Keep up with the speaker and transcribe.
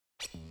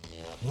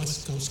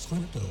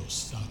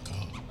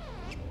www.westcoastcryptos.com.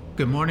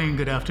 Good morning,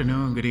 good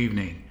afternoon, good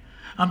evening.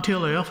 I'm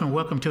Taylor Elf, and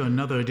welcome to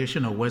another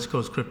edition of West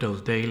Coast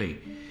Cryptos Daily.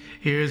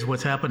 Here's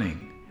what's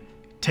happening.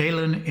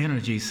 Talon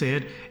Energy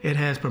said it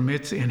has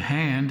permits in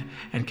hand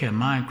and can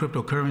mine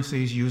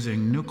cryptocurrencies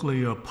using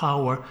nuclear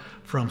power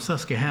from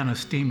Susquehanna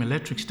Steam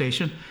Electric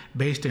Station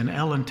based in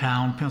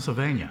Allentown,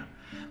 Pennsylvania.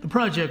 The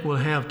project will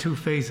have two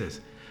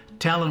phases.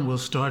 Talon will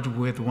start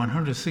with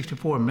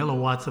 164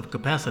 milliwatts of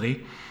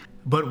capacity,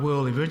 but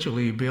will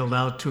eventually build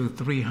out to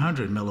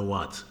 300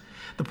 milliwatts.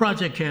 The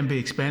project can be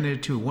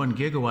expanded to 1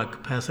 gigawatt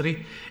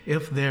capacity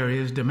if there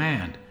is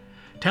demand.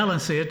 Talon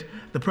said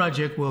the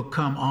project will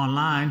come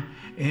online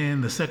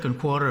in the second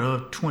quarter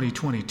of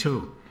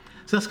 2022.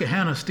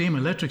 Susquehanna Steam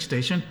Electric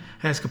Station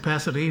has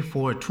capacity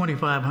for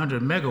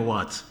 2,500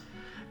 megawatts.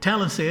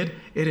 Talon said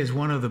it is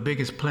one of the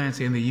biggest plants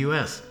in the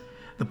U.S.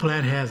 The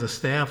plant has a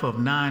staff of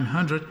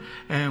 900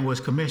 and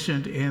was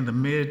commissioned in the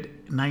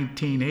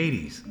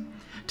mid-1980s.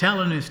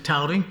 Talon is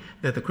touting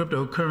that the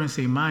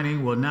cryptocurrency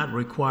mining will not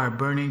require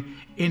burning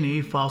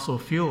any fossil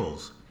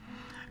fuels.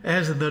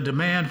 As the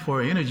demand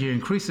for energy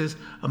increases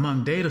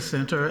among data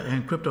center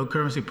and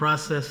cryptocurrency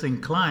processing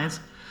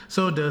clients,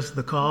 so does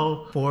the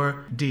call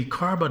for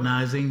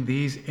decarbonizing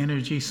these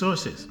energy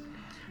sources.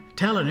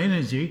 Talon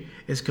Energy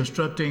is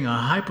constructing a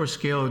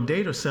hyperscale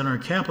data center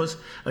campus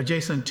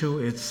adjacent to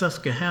its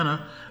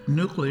Susquehanna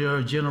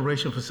nuclear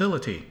generation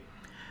facility.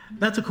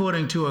 That's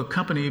according to a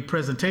company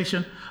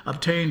presentation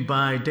obtained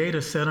by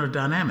Data Center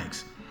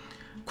Dynamics.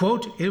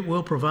 Quote, it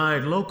will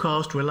provide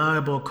low-cost,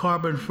 reliable,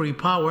 carbon-free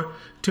power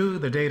to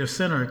the data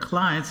center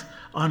clients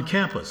on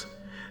campus.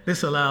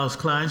 This allows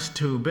clients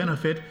to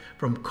benefit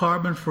from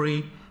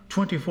carbon-free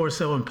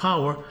 24/7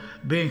 power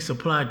being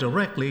supplied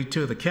directly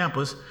to the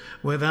campus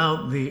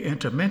without the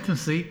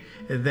intermittency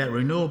that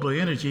renewable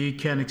energy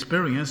can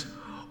experience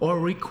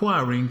or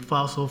requiring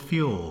fossil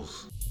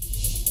fuels.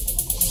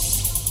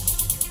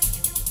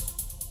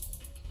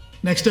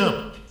 Next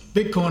up,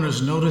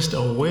 Bitcoiners noticed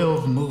a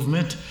wave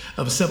movement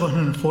of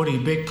 740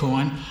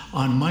 Bitcoin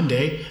on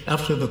Monday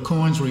after the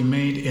coins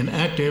remained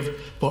inactive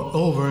for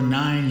over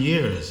 9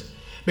 years.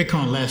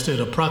 Bitcoin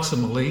lasted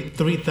approximately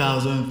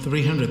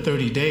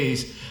 3,330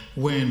 days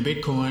when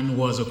Bitcoin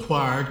was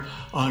acquired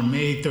on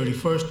May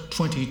 31st,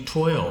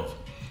 2012.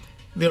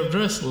 The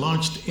address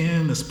launched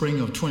in the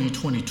spring of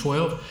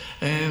 2012,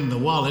 and the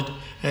wallet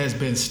has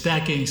been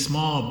stacking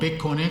small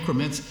Bitcoin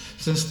increments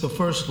since the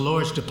first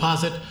large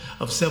deposit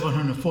of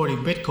 740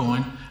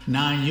 Bitcoin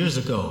 9 years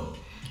ago.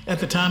 At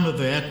the time of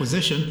the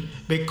acquisition,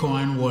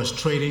 Bitcoin was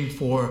trading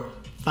for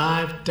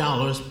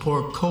 $5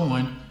 per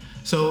coin,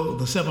 so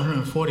the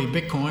 740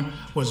 Bitcoin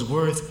was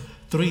worth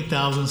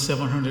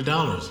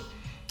 $3,700.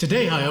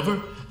 Today,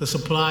 however, the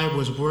supply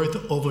was worth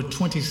over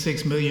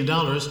 $26 million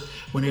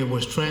when it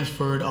was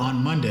transferred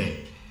on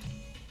Monday.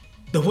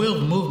 The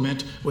whale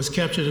movement was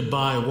captured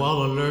by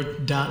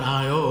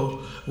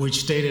wallalert.io, which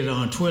stated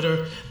on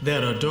Twitter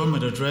that a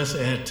dormant address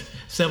at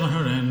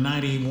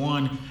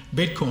 791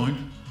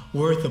 Bitcoin,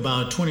 worth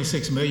about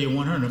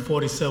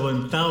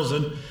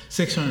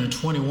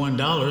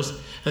 $26,147,621,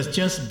 has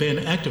just been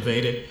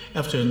activated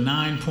after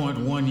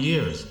 9.1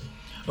 years.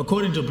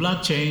 According to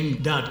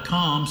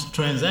blockchain.com's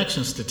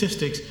transaction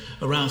statistics,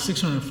 around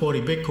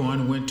 640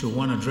 Bitcoin went to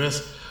one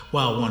address,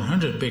 while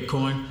 100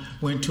 Bitcoin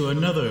went to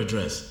another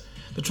address.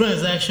 The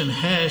transaction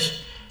hash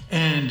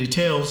and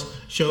details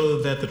show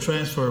that the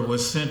transfer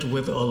was sent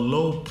with a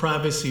low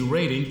privacy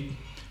rating,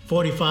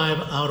 45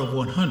 out of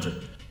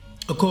 100,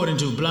 according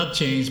to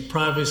blockchain's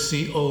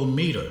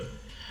privacy-o-meter.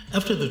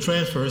 After the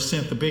transfer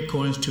sent the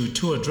Bitcoins to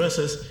two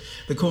addresses,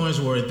 the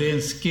coins were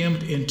then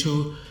skimmed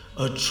into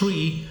a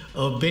tree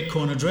of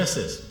Bitcoin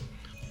addresses.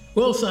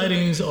 Whale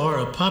sightings are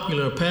a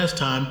popular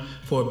pastime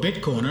for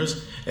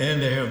Bitcoiners,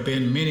 and there have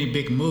been many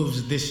big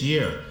moves this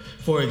year.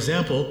 For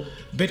example,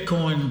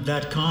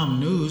 Bitcoin.com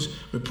News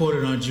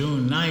reported on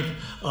June 9th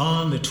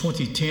on the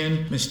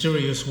 2010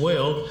 mysterious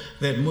whale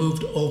that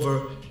moved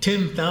over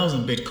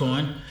 10,000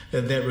 Bitcoin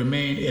that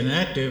remained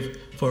inactive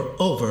for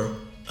over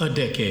a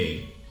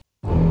decade.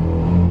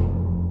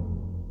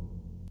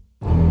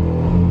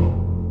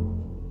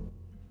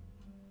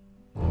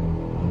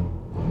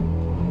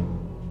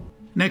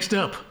 Next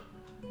up,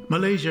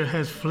 Malaysia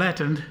has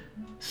flattened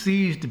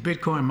seized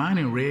Bitcoin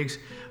mining rigs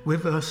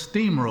with a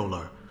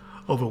steamroller.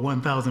 Over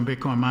 1,000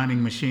 Bitcoin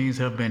mining machines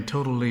have been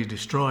totally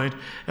destroyed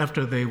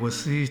after they were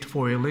seized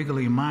for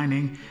illegally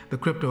mining the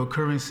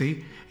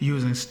cryptocurrency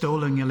using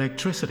stolen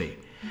electricity.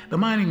 The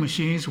mining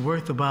machines,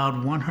 worth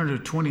about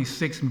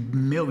 $126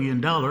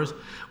 million,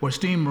 were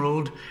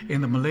steamrolled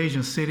in the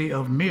Malaysian city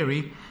of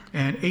Miri,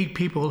 and 8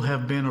 people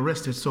have been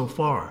arrested so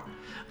far.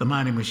 The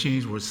mining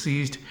machines were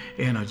seized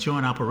in a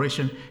joint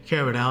operation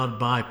carried out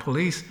by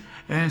police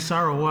and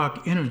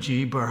Sarawak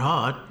Energy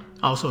Berhad,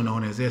 also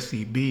known as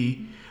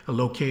SEB,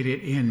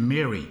 located in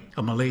Miri,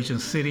 a Malaysian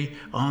city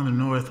on the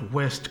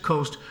northwest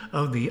coast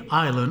of the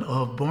island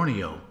of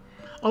Borneo.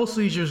 All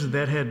seizures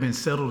that had been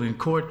settled in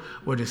court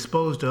were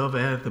disposed of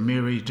at the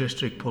Miri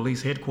District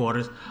Police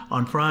Headquarters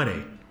on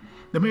Friday.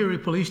 The Miri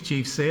police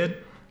chief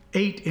said,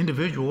 8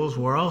 individuals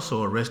were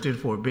also arrested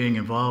for being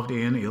involved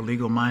in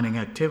illegal mining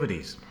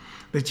activities.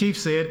 The chief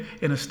said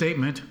in a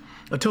statement,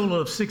 a total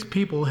of 6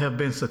 people have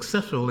been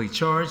successfully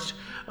charged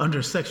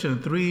under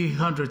Section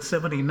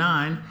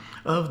 379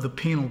 of the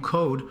Penal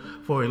Code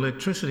for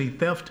electricity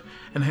theft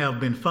and have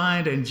been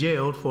fined and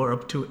jailed for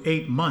up to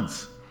 8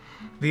 months.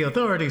 The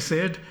authority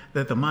said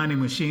that the mining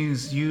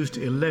machines used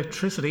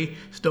electricity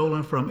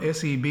stolen from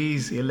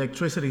SEB's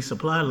electricity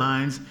supply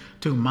lines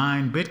to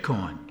mine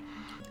Bitcoin.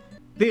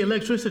 The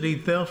electricity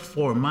theft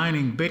for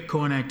mining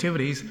Bitcoin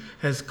activities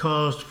has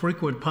caused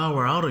frequent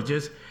power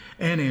outages,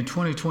 and in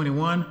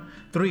 2021,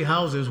 3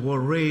 houses were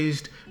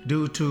razed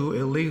due to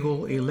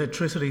illegal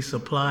electricity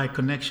supply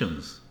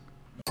connections.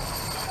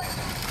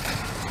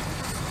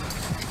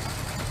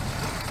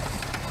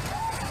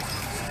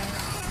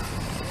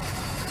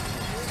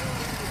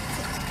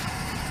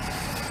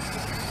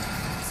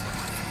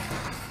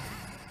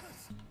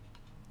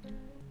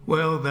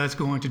 Well, that's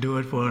going to do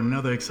it for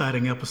another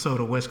exciting episode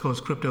of West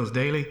Coast Cryptos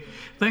Daily.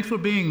 Thanks for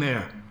being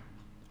there.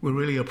 We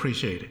really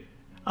appreciate it.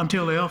 I'm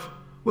Till F.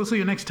 We'll see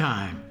you next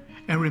time.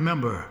 And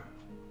remember,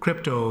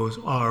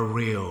 cryptos are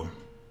real.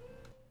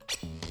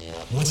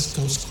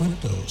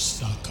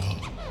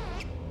 WestCoastCryptos.com